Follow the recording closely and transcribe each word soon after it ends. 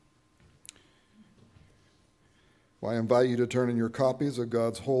Well, I invite you to turn in your copies of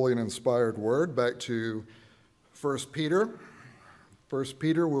God's holy and inspired word back to 1 Peter. 1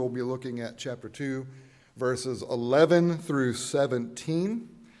 Peter, we'll be looking at chapter 2, verses 11 through 17.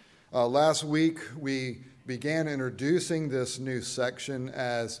 Last week, we began introducing this new section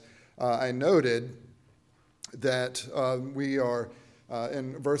as I noted that we are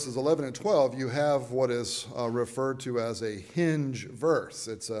in verses 11 and 12, you have what is referred to as a hinge verse.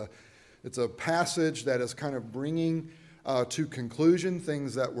 It's a passage that is kind of bringing to conclusion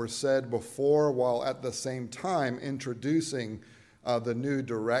things that were said before, while at the same time introducing the new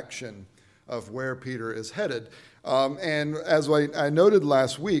direction of where Peter is headed. And as I noted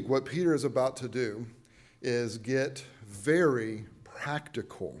last week, what Peter is about to do is get very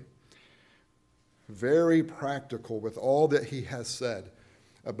practical with all that he has said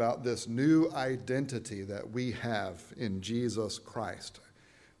about this new identity that we have in Jesus Christ.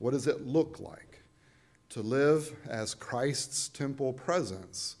 What does it look like to live as Christ's temple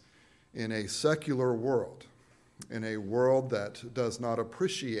presence in a secular world, in a world that does not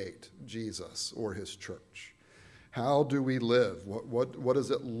appreciate Jesus or his church? How do we live? What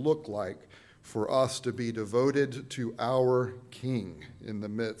does it look like for us to be devoted to our King in the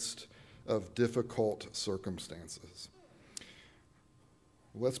midst of difficult circumstances?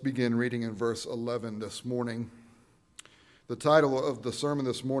 Let's begin reading in verse 11 this morning. The title of the sermon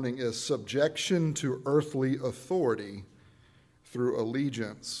this morning is Subjection to Earthly Authority Through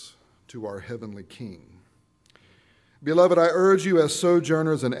Allegiance to Our Heavenly King. Beloved, I urge you as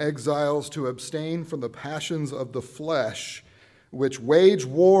sojourners and exiles to abstain from the passions of the flesh, which wage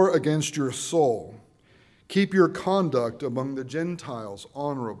war against your soul. Keep your conduct among the Gentiles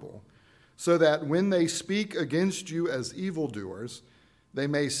honorable, so that when they speak against you as evildoers, they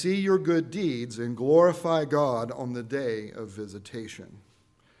may see your good deeds and glorify God on the day of visitation.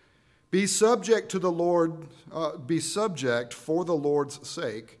 Be subject to the Lord, be subject for the Lord's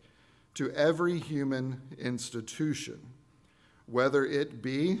sake to every human institution, whether it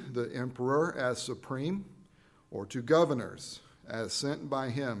be the emperor as supreme or to governors as sent by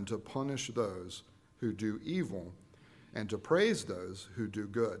him to punish those who do evil and to praise those who do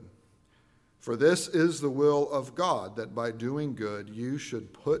good. For this is the will of God, that by doing good you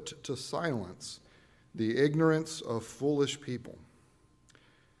should put to silence the ignorance of foolish people.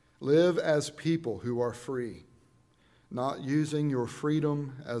 Live as people who are free, not using your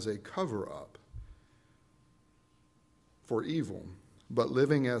freedom as a cover-up for evil, but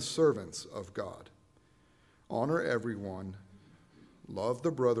living as servants of God. Honor everyone, love the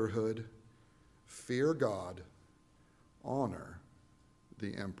brotherhood, fear God, honor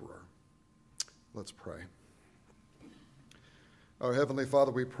the emperor. Let's pray. Our Heavenly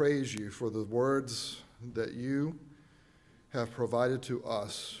Father, we praise you for the words that you have provided to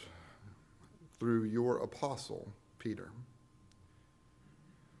us through your apostle, Peter.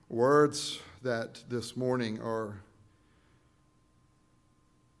 Words that this morning are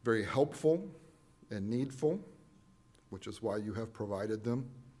very helpful and needful, which is why you have provided them,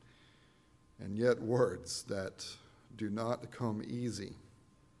 and yet words that do not come easy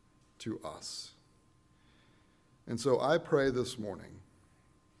to us. And so I pray this morning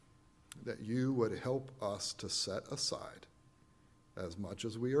that you would help us to set aside, as much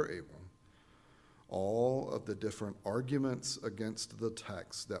as we are able, all of the different arguments against the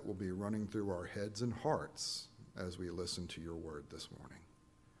text that will be running through our heads and hearts as we listen to your word this morning.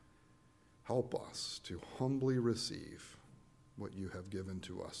 Help us to humbly receive what you have given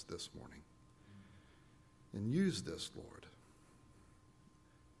to us this morning. And use this, Lord,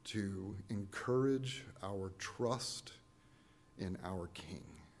 to encourage our trust in our King.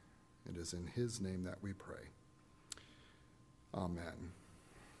 It is in his name that we pray. Amen.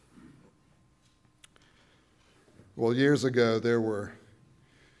 Well, years ago, there were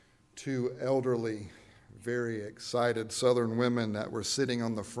two elderly, very excited Southern women that were sitting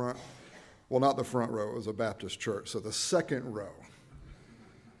on the front, well, not the front row, it was a Baptist church, so the second row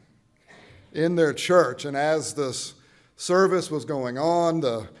in their church. And as this service was going on,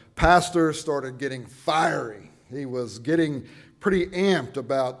 the pastor started getting fiery. He was getting pretty amped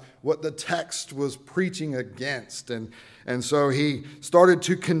about what the text was preaching against. And so he started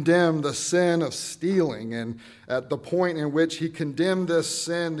to condemn the sin of stealing. And at the point in which he condemned this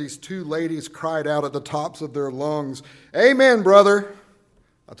sin, these two ladies cried out at the tops of their lungs, "Amen, brother."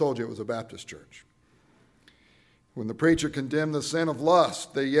 I told you it was a Baptist church. When the preacher condemned the sin of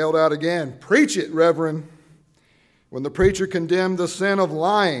lust, they yelled out again, "Preach it, Reverend." When the preacher condemned the sin of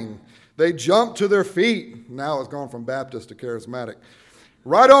lying, they jumped to their feet. Now it's gone from Baptist to charismatic.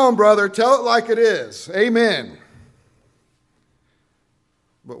 "Right on, brother. Tell it like it is. Amen."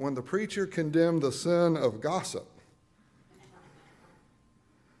 But when the preacher condemned the sin of gossip,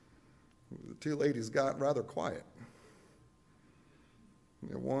 two ladies got rather quiet.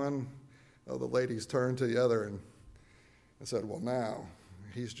 One of the ladies turned to the other and said, well, now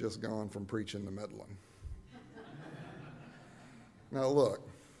he's just gone from preaching to meddling. Now look,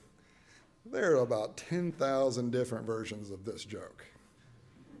 there are about 10,000 different versions of this joke.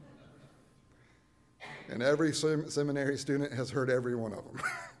 And every seminary student has heard every one of them.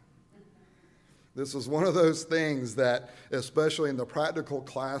 This is one of those things that, especially in the practical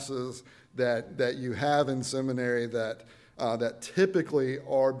classes that you have in seminary, that typically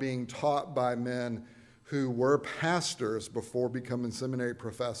are being taught by men who were pastors before becoming seminary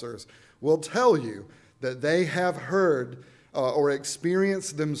professors, will tell you that they have heard or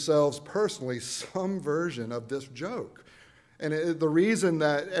experienced themselves personally some version of this joke. And the reason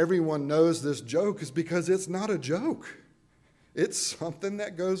that everyone knows this joke is because it's not a joke. It's something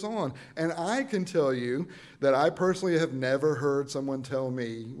that goes on. And I can tell you that I personally have never heard someone tell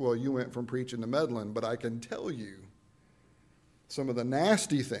me, well, you went from preaching to meddling, but I can tell you some of the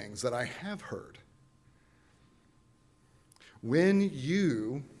nasty things that I have heard. When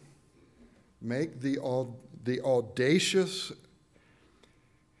you make the audacious,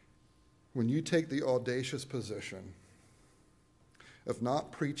 when you take the audacious position of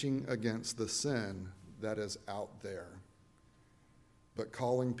not preaching against the sin that is out there, but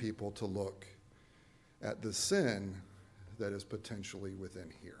calling people to look at the sin that is potentially within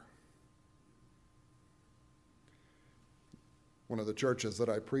here. One of the churches that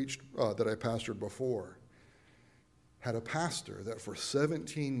I pastored before, had a pastor that for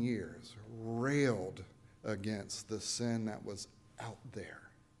 17 years railed against the sin that was out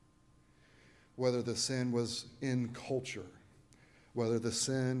there. Whether the sin was in culture, whether the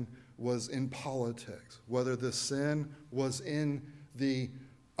sin was in politics, whether the sin was in the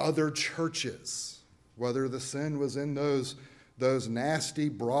other churches, whether the sin was in those nasty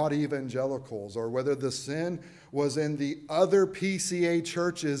broad evangelicals, or whether the sin was in the other PCA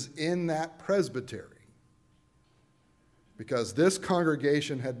churches in that presbytery. Because this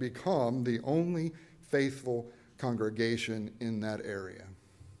congregation had become the only faithful congregation in that area.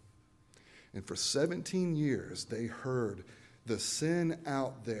 And for 17 years, they heard the sin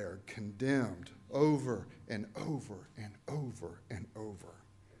out there condemned over and over and over and over.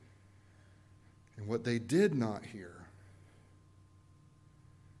 And what they did not hear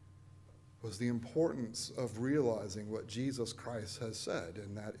was the importance of realizing what Jesus Christ has said,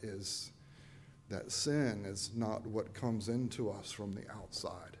 and that is that sin is not what comes into us from the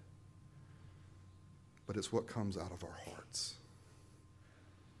outside, but it's what comes out of our hearts.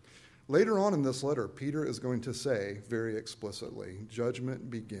 Later on in this letter, Peter is going to say very explicitly, judgment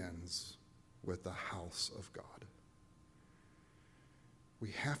begins with the house of God.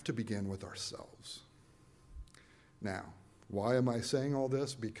 We have to begin with ourselves. Now, why am I saying all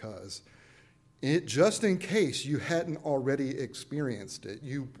this? Because just in case you hadn't already experienced it,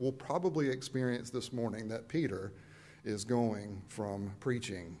 you will probably experience this morning that Peter is going from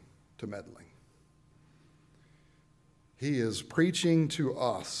preaching to meddling. He is preaching to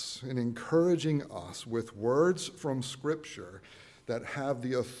us and encouraging us with words from Scripture that have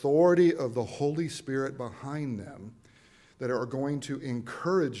the authority of the Holy Spirit behind them, that are going to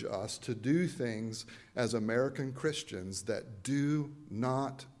encourage us to do things as American Christians that do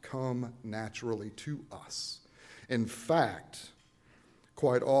not come naturally to us. In fact,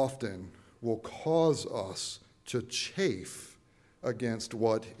 quite often will cause us to chafe against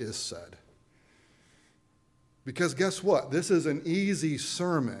what is said. Because guess what? This is an easy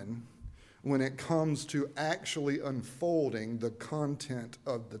sermon when it comes to actually unfolding the content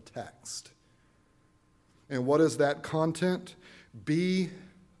of the text. And what is that content? Be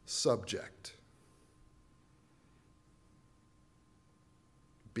subject.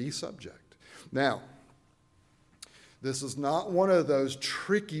 Be subject. Now, this is not one of those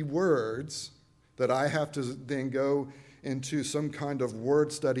tricky words that I have to then go into some kind of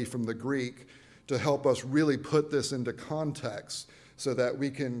word study from the Greek to help us really put this into context so that we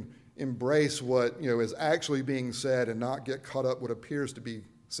can embrace what is actually being said and not get caught up what appears to be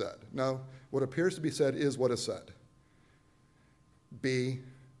said. No, what appears to be said is what is said. Be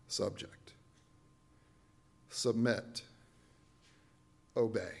subject. Submit.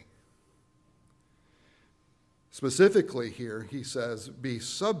 Obey. Specifically here, he says, be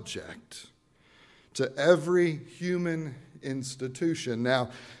subject to every human institution. Now,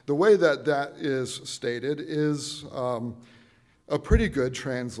 the way that is stated is a pretty good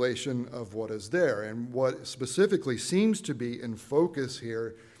translation of what is there. And what specifically seems to be in focus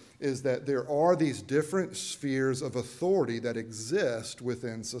here is that there are these different spheres of authority that exist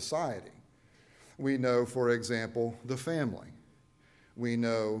within society. We know, for example, the family. We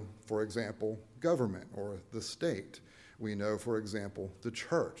know, for example, government or the state. We know, for example, the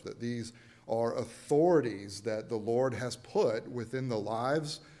church, that these are authorities that the Lord has put within the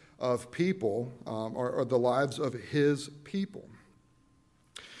lives of people, or the lives of his people.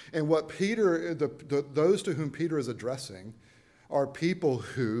 And what Peter, those to whom Peter is addressing, are people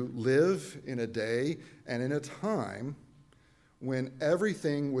who live in a day and in a time when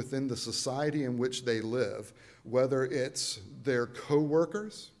everything within the society in which they live, whether it's their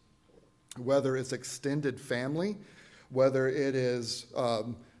co-workers, whether it's extended family, whether it is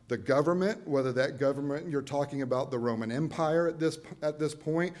the government, whether that government, you're talking about the Roman Empire at this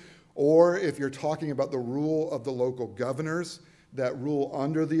point, or if you're talking about the rule of the local governors that rule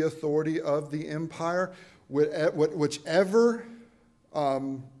under the authority of the empire, whichever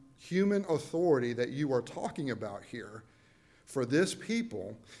human authority that you are talking about here, for this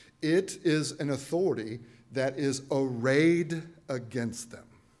people, it is an authority that is arrayed against them.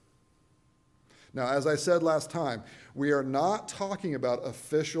 Now, as I said last time, we are not talking about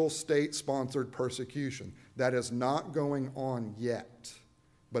official state-sponsored persecution. That is not going on yet,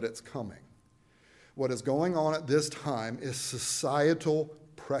 but it's coming. What is going on at this time is societal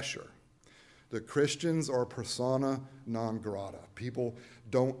pressure. The Christians are persona non grata. People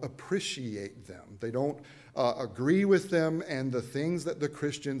don't appreciate them. They don't agree with them, and the things that the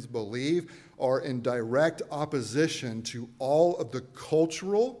Christians believe are in direct opposition to all of the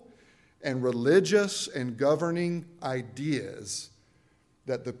cultural and religious and governing ideas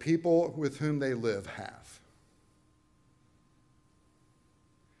that the people with whom they live have.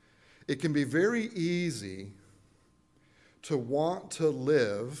 It can be very easy to want to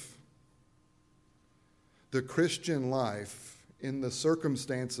live the Christian life in the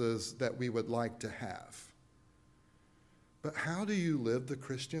circumstances that we would like to have. But how do you live the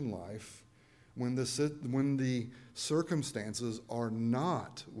Christian life when the circumstances are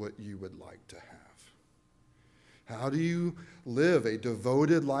not what you would like to have? How do you live a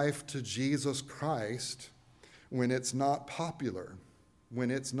devoted life to Jesus Christ when it's not popular,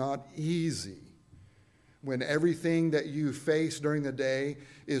 when it's not easy, when everything that you face during the day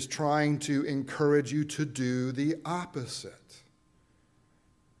is trying to encourage you to do the opposite?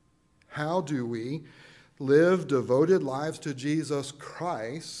 How do we live devoted lives to Jesus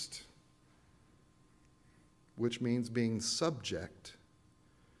Christ, which means being subject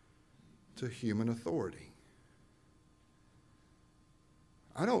to human authority?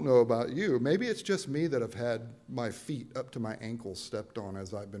 I don't know about you. Maybe it's just me that have had my feet up to my ankles stepped on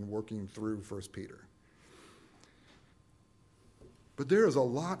as I've been working through 1 Peter. But there is a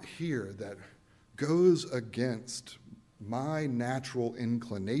lot here that goes against my natural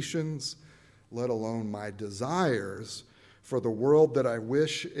inclinations, let alone my desires for the world that I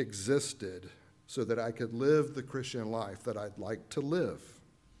wish existed so that I could live the Christian life that I'd like to live.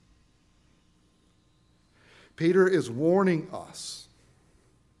 Peter is warning us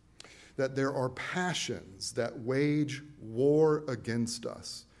that there are passions that wage war against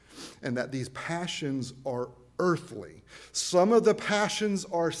us, and that these passions are earthly. Some of the passions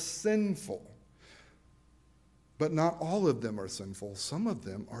are sinful, but not all of them are sinful. Some of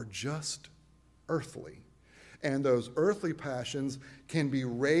them are just earthly. And those earthly passions can be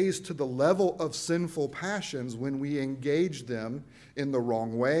raised to the level of sinful passions when we engage them in the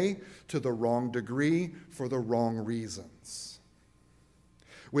wrong way, to the wrong degree, for the wrong reasons.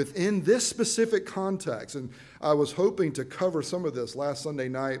 Within this specific context, and I was hoping to cover some of this last Sunday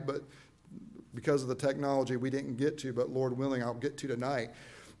night, but because of the technology we didn't get to, but Lord willing, I'll get to tonight.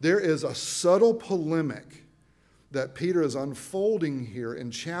 There is a subtle polemic that Peter is unfolding here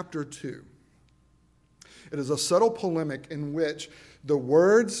in chapter 2. It is a subtle polemic in which the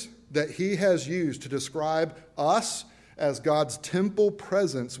words that he has used to describe us as God's temple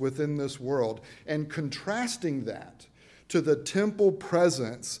presence within this world, and contrasting that to the temple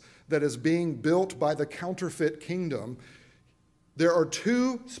presence that is being built by the counterfeit kingdom. There are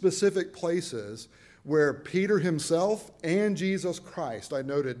two specific places where Peter himself and Jesus Christ, I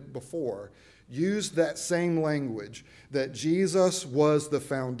noted before, used that same language, that Jesus was the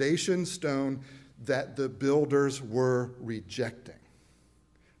foundation stone that the builders were rejecting.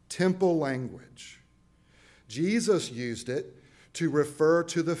 Temple language. Jesus used it to refer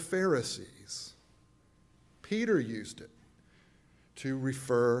to the Pharisees. Peter used it to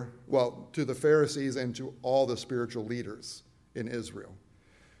refer, to the Pharisees and to all the spiritual leaders in Israel.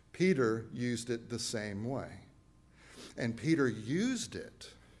 Peter used it the same way. And Peter used it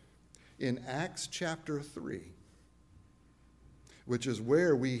in Acts chapter 3, which is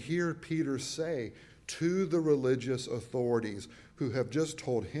where we hear Peter say to the religious authorities who have just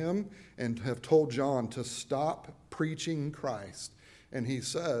told him and have told John to stop preaching Christ And he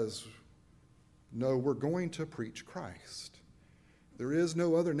says, no, we're going to preach Christ. There is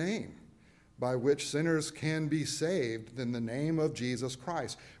no other name by which sinners can be saved than the name of Jesus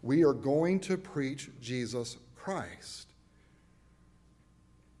Christ. We are going to preach Jesus Christ.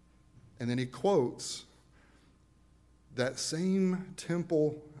 And then he quotes that same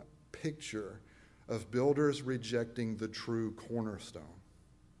temple picture of builders rejecting the true cornerstone.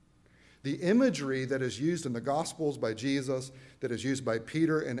 The imagery that is used in the Gospels by Jesus, that is used by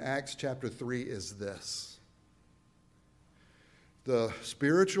Peter in Acts chapter 3, is this. The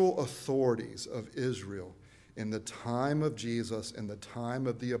spiritual authorities of Israel in the time of Jesus and the time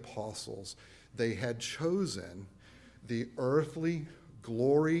of the apostles, they had chosen the earthly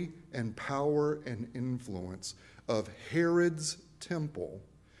glory and power and influence of Herod's temple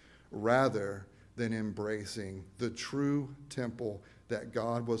rather than embracing the true temple that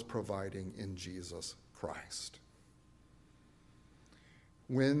God was providing in Jesus Christ.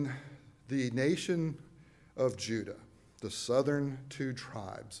 When the nation of Judah, the southern two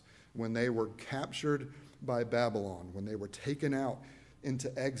tribes, when they were captured by Babylon, when they were taken out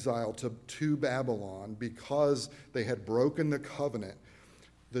into exile to Babylon because they had broken the covenant,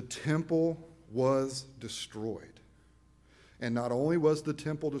 the temple was destroyed. And not only was the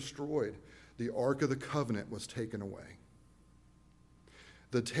temple destroyed, the Ark of the Covenant was taken away.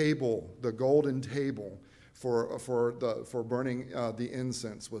 The table, the golden table for burning the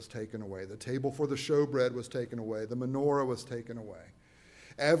incense was taken away. The table for the showbread was taken away. The menorah was taken away.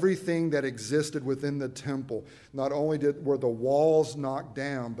 Everything that existed within the temple, not only were the walls knocked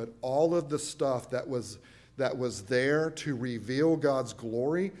down, but all of the stuff that was there to reveal God's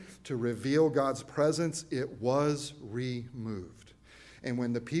glory, to reveal God's presence, it was removed. And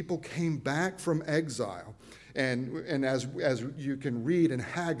when the people came back from exile, and as you can read in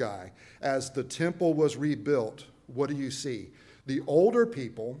Haggai, as the temple was rebuilt, what do you see? The older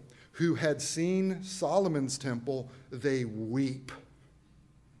people who had seen Solomon's temple, they weep.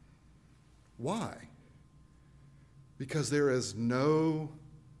 Why? Because there is no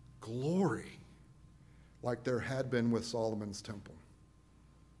glory like there had been with Solomon's temple.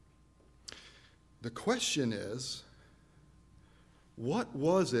 The question is, what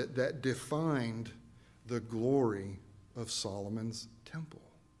was it that defined the glory of Solomon's temple?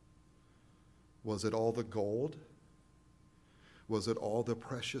 Was it all the gold? Was it all the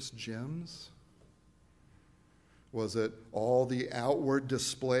precious gems? Was it all the outward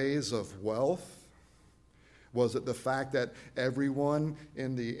displays of wealth? Was it the fact that everyone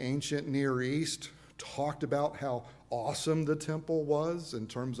in the ancient Near East talked about how awesome the temple was in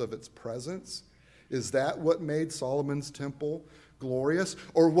terms of its presence? Is that what made Solomon's temple glorious?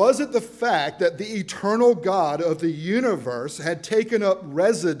 Or was it the fact that the eternal God of the universe had taken up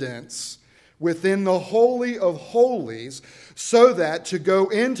residence within the Holy of Holies, so that to go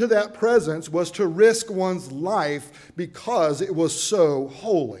into that presence was to risk one's life because it was so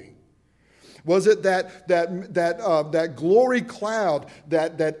holy? Was it that glory cloud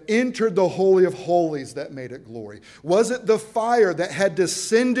that entered the Holy of Holies that made it glory? Was it the fire that had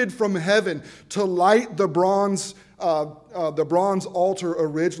descended from heaven to light the bronze altar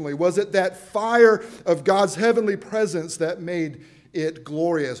originally? Was it that fire of God's heavenly presence that made it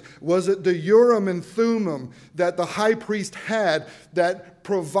glorious? Was it the Urim and Thummim that the high priest had that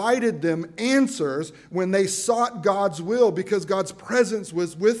provided them answers when they sought God's will because God's presence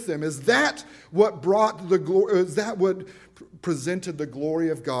was with them? Is that what brought the glory? Is that what presented the glory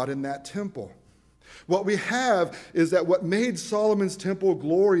of God in that temple? What we have is that what made Solomon's temple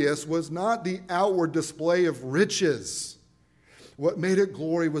glorious was not the outward display of riches. What made it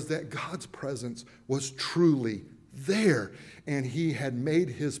glory was that God's presence was truly there, and he had made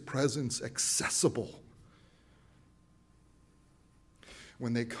his presence accessible.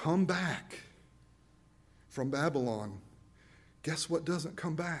 When they come back from Babylon, guess what doesn't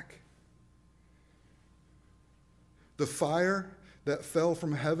come back? The fire that fell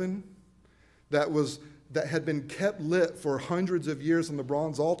from heaven, that had been kept lit for hundreds of years on the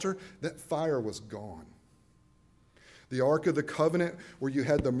bronze altar, that fire was gone. The Ark of the Covenant, where you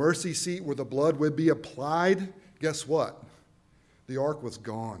had the mercy seat where the blood would be applied, guess what? The ark was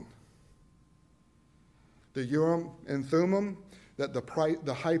gone. The Urim and Thummim that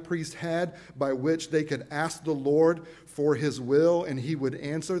the high priest had, by which they could ask the Lord for his will and he would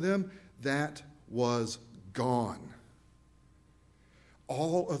answer them, that was gone.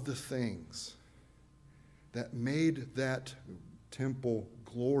 All of the things that made that temple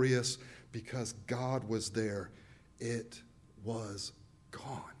glorious because God was there, it was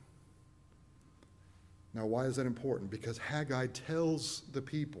gone. Now, why is that important? Because Haggai tells the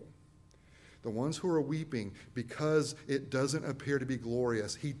people the ones who are weeping because it doesn't appear to be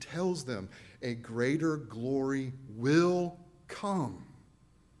glorious, he tells them a greater glory will come.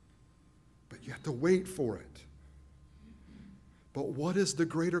 But you have to wait for it. But what is the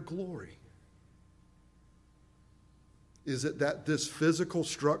greater glory? Is it that this physical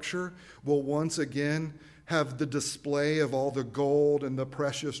structure will once again have the display of all the gold and the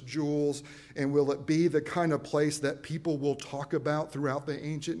precious jewels? And will it be the kind of place that people will talk about throughout the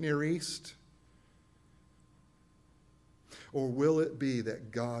ancient Near East? Or will it be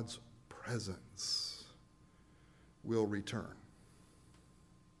that God's presence will return?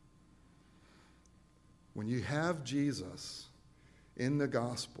 When you have Jesus in the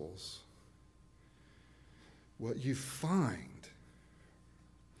Gospels, what you find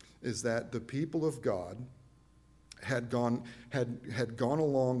is that the people of God had gone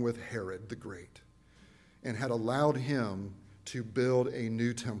along with Herod the Great and had allowed him to build a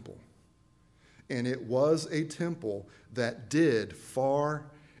new temple. And it was a temple that did far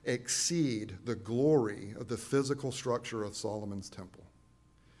exceed the glory of the physical structure of Solomon's temple.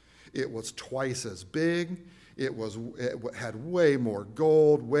 It was twice as big. It had way more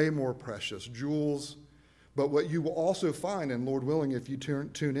gold, way more precious jewels. But what you will also find, and Lord willing, if you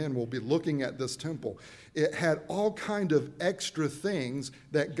tune in, we'll be looking at this temple. It had all kind of extra things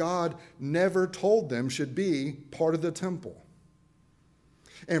that God never told them should be part of the temple.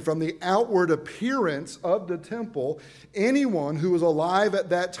 And from the outward appearance of the temple, anyone who was alive at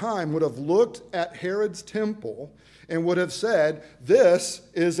that time would have looked at Herod's temple and would have said, this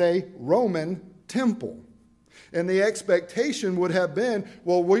is a Roman temple. And the expectation would have been,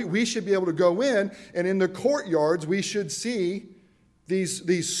 well, we should be able to go in, and in the courtyards we should see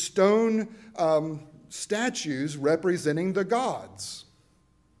these stone statues representing the gods.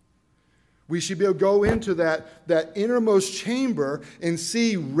 We should be able to go into that innermost chamber and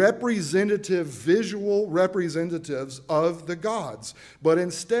see visual representatives of the gods. But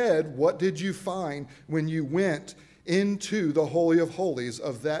instead, what did you find when you went into the Holy of Holies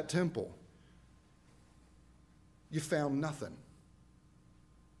of that temple? You found nothing.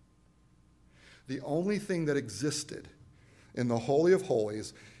 The only thing that existed in the Holy of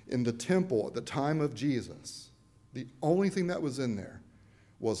Holies, in the temple at the time of Jesus, the only thing that was in there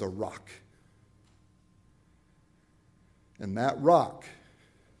was a rock. And that rock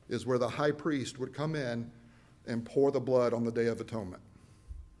is where the high priest would come in and pour the blood on the Day of Atonement,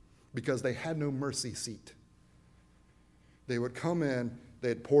 because they had no mercy seat. They would come in, they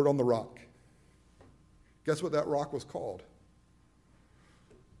had poured on the rock. Guess what that rock was called?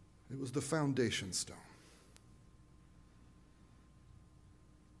 It was the foundation stone.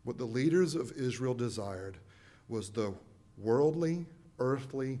 What the leaders of Israel desired was the worldly,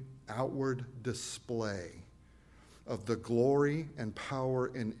 earthly, outward display of the glory and power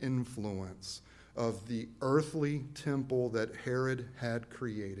and influence of the earthly temple that Herod had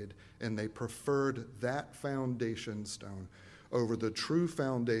created, and they preferred that foundation stone over the true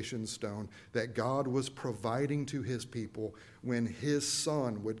foundation stone that God was providing to his people when his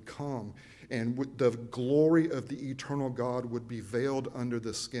Son would come, and the glory of the eternal God would be veiled under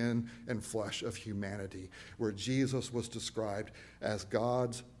the skin and flesh of humanity, where Jesus was described as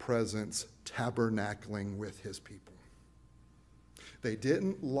God's presence tabernacling with his people. They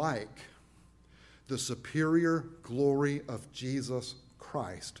didn't like the superior glory of Jesus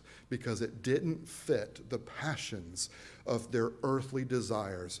Christ because it didn't fit the passions of their earthly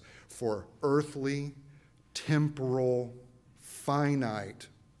desires for earthly, temporal, finite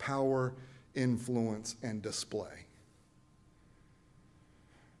power, influence, and display.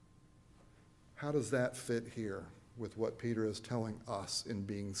 How does that fit here with what Peter is telling us in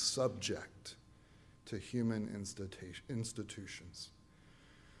being subject to human institutions?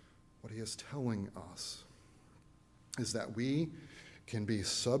 What he is telling us is that we can be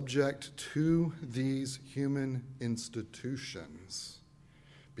subject to these human institutions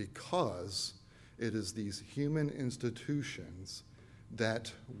because it is these human institutions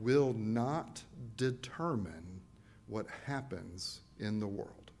that will not determine what happens in the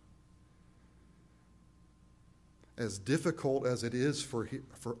world. As difficult as it is for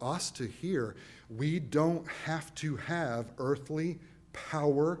us to hear, we don't have to have earthly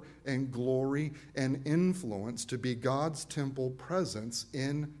power and glory and influence to be God's temple presence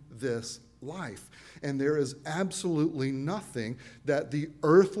in this life. And there is absolutely nothing that the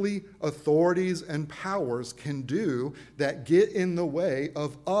earthly authorities and powers can do that get in the way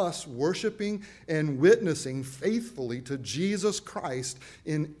of us worshiping and witnessing faithfully to Jesus Christ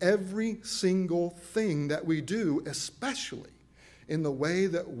in every single thing that we do, especially in the way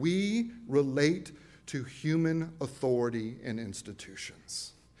that we relate to human authority and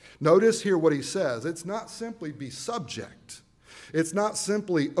institutions. Notice here what he says. It's not simply be subject. It's not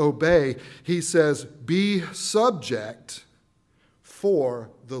simply obey. He says, be subject for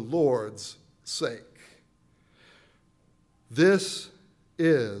the Lord's sake. This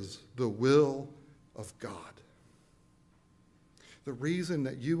is the will of God. The reason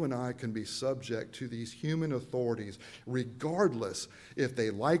that you and I can be subject to these human authorities, regardless if they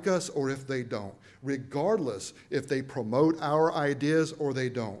like us or if they don't, regardless if they promote our ideas or they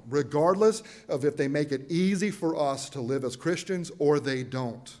don't, regardless of if they make it easy for us to live as Christians or they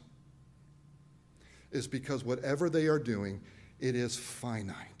don't, is because whatever they are doing, it is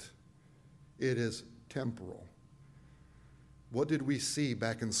finite. It is temporal. What did we see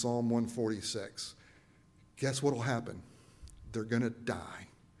back in Psalm 146? Guess what will happen? They're going to die.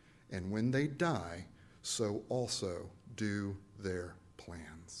 And when they die, so also do their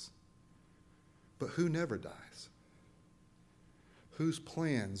plans. But who never dies? Whose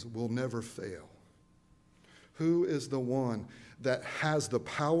plans will never fail? Who is the one that has the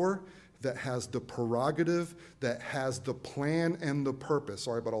power, that has the prerogative, that has the plan and the purpose?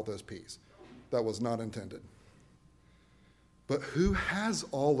 Sorry about all those P's. That was not intended. But who has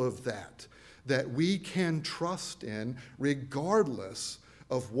all of that we can trust in regardless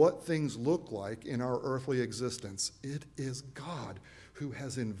of what things look like in our earthly existence? It is God who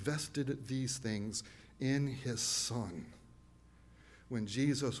has invested these things in his Son. When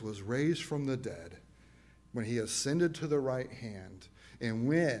Jesus was raised from the dead, when he ascended to the right hand, and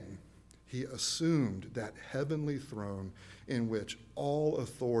when he assumed that heavenly throne in which all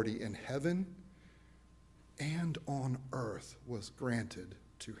authority in heaven and on earth was granted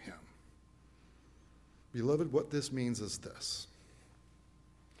to him. Beloved, what this means is this.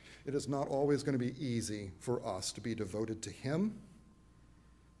 It is not always going to be easy for us to be devoted to him,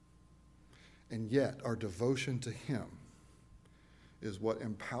 and yet our devotion to him is what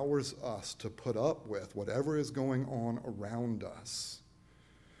empowers us to put up with whatever is going on around us,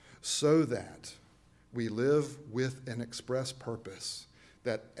 so that we live with an express purpose,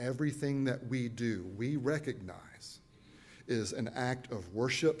 that everything that we do, we recognize is an act of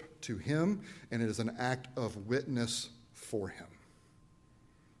worship to him, and it is an act of witness for him.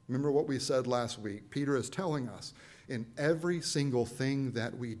 Remember what we said last week. Peter is telling us in every single thing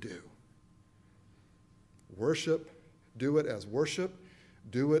that we do, do it as worship,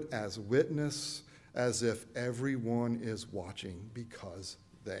 do it as witness, as if everyone is watching, because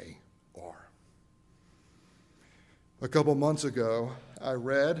they are. A couple months ago, I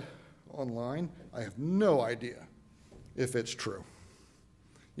read online, I have no idea if it's true.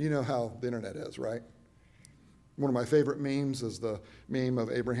 You know how the internet is, right? One of my favorite memes is the meme of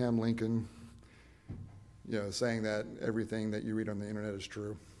Abraham Lincoln, saying that everything that you read on the internet is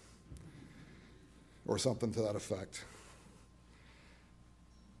true, or something to that effect.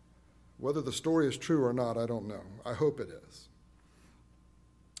 Whether the story is true or not, I don't know. I hope it is.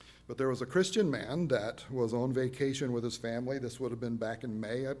 But there was a Christian man that was on vacation with his family. This would have been back in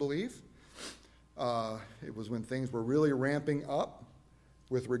May, I believe. It was when things were really ramping up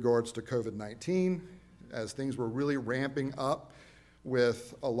with regards to COVID-19, as things were really ramping up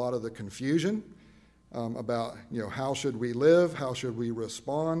with a lot of the confusion about, how should we live? How should we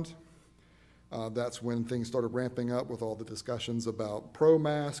respond? That's when things started ramping up with all the discussions about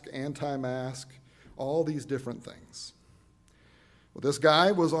pro-mask, anti-mask, all these different things. Well, this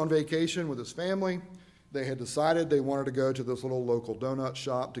guy was on vacation with his family. They had decided they wanted to go to this little local donut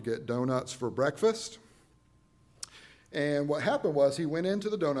shop to get donuts for breakfast. And what happened was he went into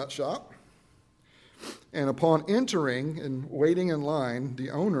the donut shop, and upon entering and waiting in line, the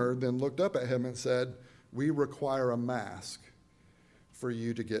owner then looked up at him and said, "We require a mask for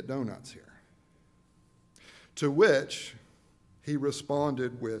you to get donuts here." To which he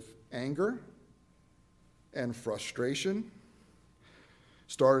responded with anger and frustration,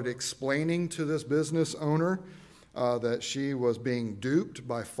 started explaining to this business owner that she was being duped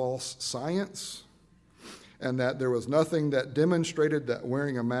by false science, and that there was nothing that demonstrated that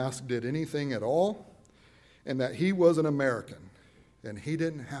wearing a mask did anything at all, and that he was an American, and he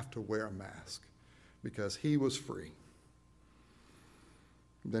didn't have to wear a mask because he was free.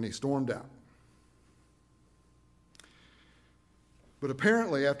 Then he stormed out. But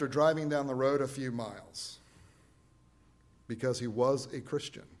apparently, after driving down the road a few miles, because he was a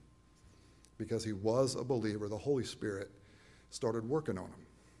Christian, because he was a believer, the Holy Spirit started working on him.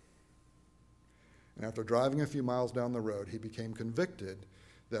 And after driving a few miles down the road, he became convicted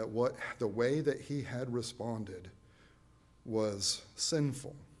that the way that he had responded was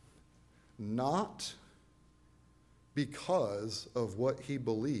sinful, not because of what he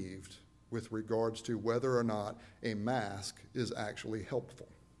believed with regards to whether or not a mask is actually helpful.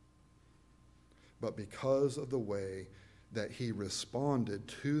 but because of the way that he responded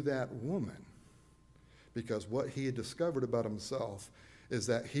to that woman. Because what he had discovered about himself is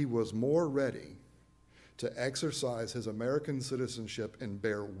that he was more ready to exercise his American citizenship and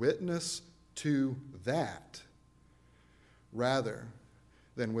bear witness to that rather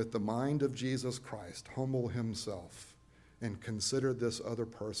than with the mind of Jesus Christ humble himself and consider this other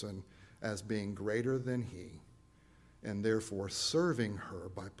person as being greater than he, and therefore serving her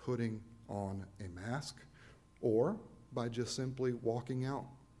by putting on a mask or by just simply walking out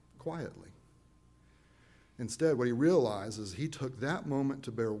quietly. Instead, what he realized is he took that moment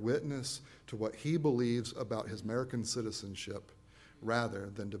to bear witness to what he believes about his American citizenship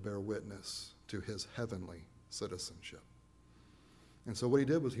rather than to bear witness to his heavenly citizenship. And so what he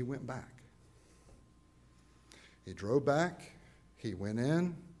did was he went back. He drove back, he went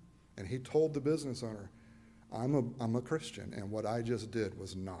in, and he told the business owner, I'm a Christian, and what I just did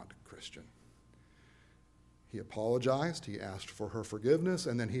was not Christian. He apologized, he asked for her forgiveness,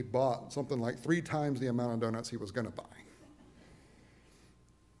 and then he bought something like 3 times the amount of donuts he was going to buy.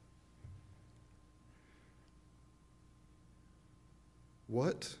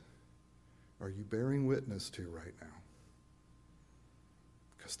 What are you bearing witness to right now?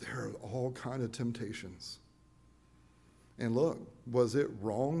 Because there are all kinds of temptations. And look, was it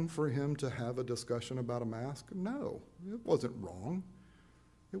wrong for him to have a discussion about a mask? No, it wasn't wrong.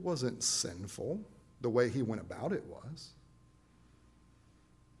 It wasn't sinful. The way he went about it was.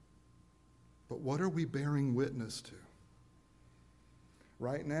 But what are we bearing witness to?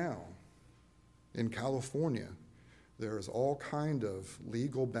 Right now, in California, there's all kind of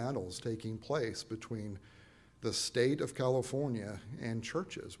legal battles taking place between the state of California and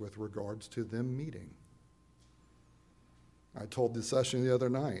churches with regards to them meeting. I told the session the other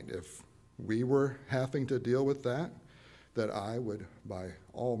night, if we were having to deal with that I would, by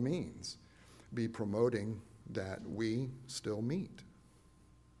all means, be promoting that we still meet.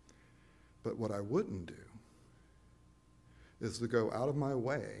 But what I wouldn't do is to go out of my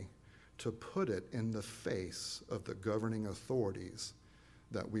way to put it in the face of the governing authorities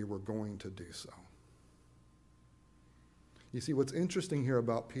that we were going to do so. You see, what's interesting here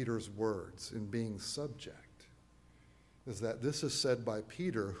about Peter's words in being subject is that this is said by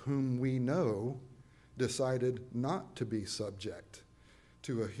Peter, whom we know decided not to be subject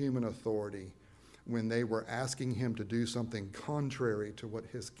to a human authority when they were asking him to do something contrary to what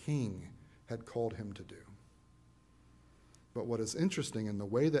his king had called him to do. But what is interesting in the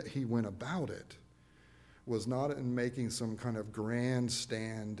way that he went about it was not in making some kind of grand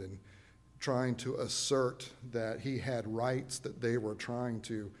stand and trying to assert that he had rights that they were trying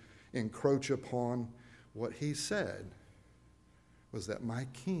to encroach upon. What he said was that my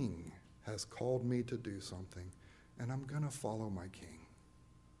king has called me to do something, and I'm going to follow my king.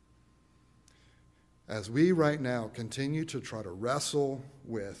 As we right now continue to try to wrestle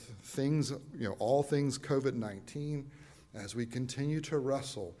with things, all things COVID-19, as we continue to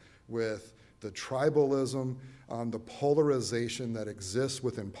wrestle with the tribalism, the polarization that exists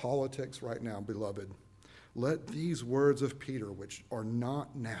within politics right now, beloved, let these words of Peter, which are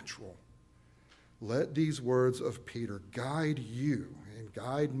not natural, let these words of Peter guide you and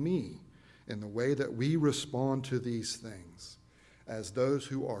guide me in the way that we respond to these things as those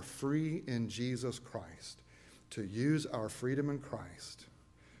who are free in Jesus Christ, to use our freedom in Christ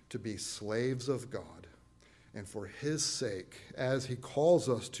to be slaves of God, and for his sake, as he calls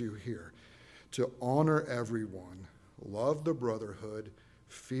us to here, to honor everyone, love the brotherhood,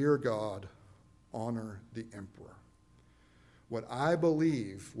 fear God, honor the emperor. What I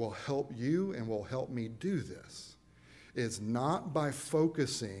believe will help you and will help me do this is not by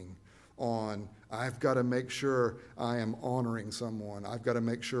focusing on, I've got to make sure I am honoring someone. I've got to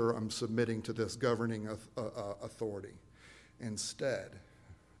make sure I'm submitting to this governing authority. Instead,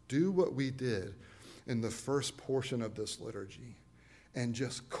 do what we did in the first portion of this liturgy and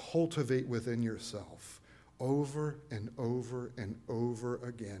just cultivate within yourself over and over and over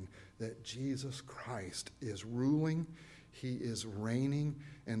again that Jesus Christ is ruling, he is reigning,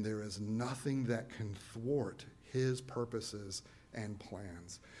 and there is nothing that can thwart his purposes and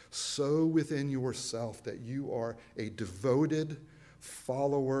plans. So within yourself that you are a devoted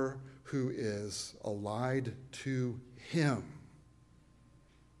follower who is allied to him.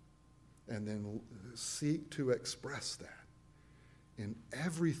 And then seek to express that in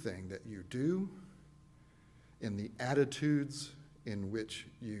everything that you do, in the attitudes in which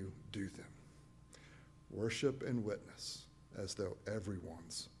you do them. Worship and witness as though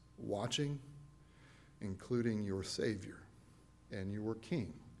everyone's watching, including your Savior and your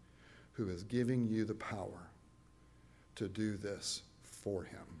King, who is giving you the power to do this for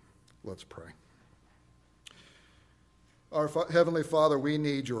him. Let's pray. Our Heavenly Father, we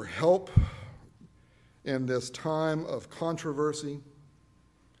need your help in this time of controversy,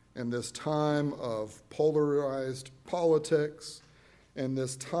 in this time of polarized politics, in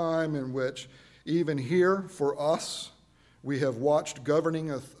this time in which even here for us, we have watched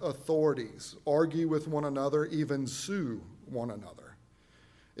governing authorities argue with one another, even sue one another.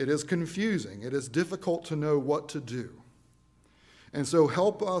 It is confusing. It is difficult to know what to do. And so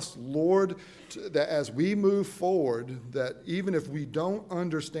help us, Lord, that as we move forward, that even if we don't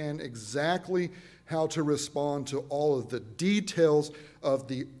understand exactly how to respond to all of the details of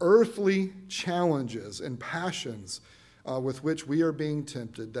the earthly challenges and passions with which we are being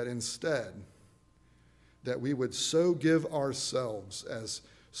tempted, that instead, that we would so give ourselves as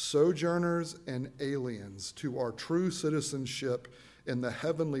sojourners and aliens to our true citizenship in the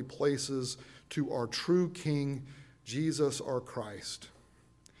heavenly places, to our true King, Jesus our Christ,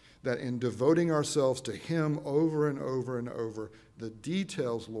 that in devoting ourselves to him over and over and over, the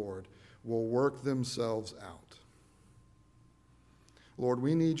details, Lord, will work themselves out. Lord,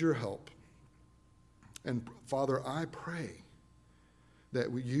 we need your help. And Father, I pray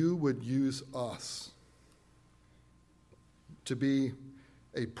that you would use us to be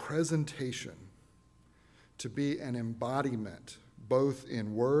a presentation, to be an embodiment, both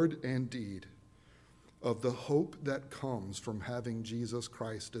in word and deed, of the hope that comes from having Jesus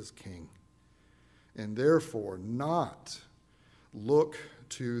Christ as King, and therefore not look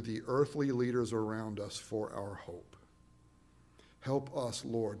to the earthly leaders around us for our hope. Help us,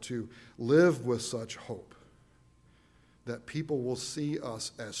 Lord, to live with such hope that people will see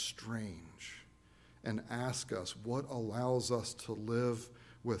us as strange and ask us what allows us to live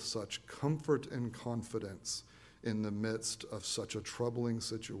with such comfort and confidence in the midst of such a troubling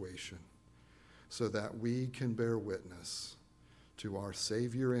situation, so that we can bear witness to our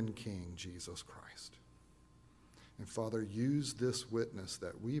Savior and King, Jesus Christ. And Father, use this witness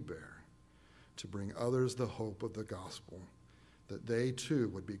that we bear to bring others the hope of the gospel, that they too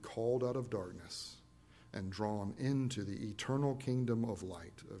would be called out of darkness and drawn into the eternal kingdom of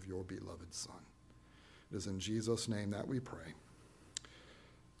light of your beloved Son. It is in Jesus' name that we pray.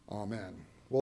 Amen.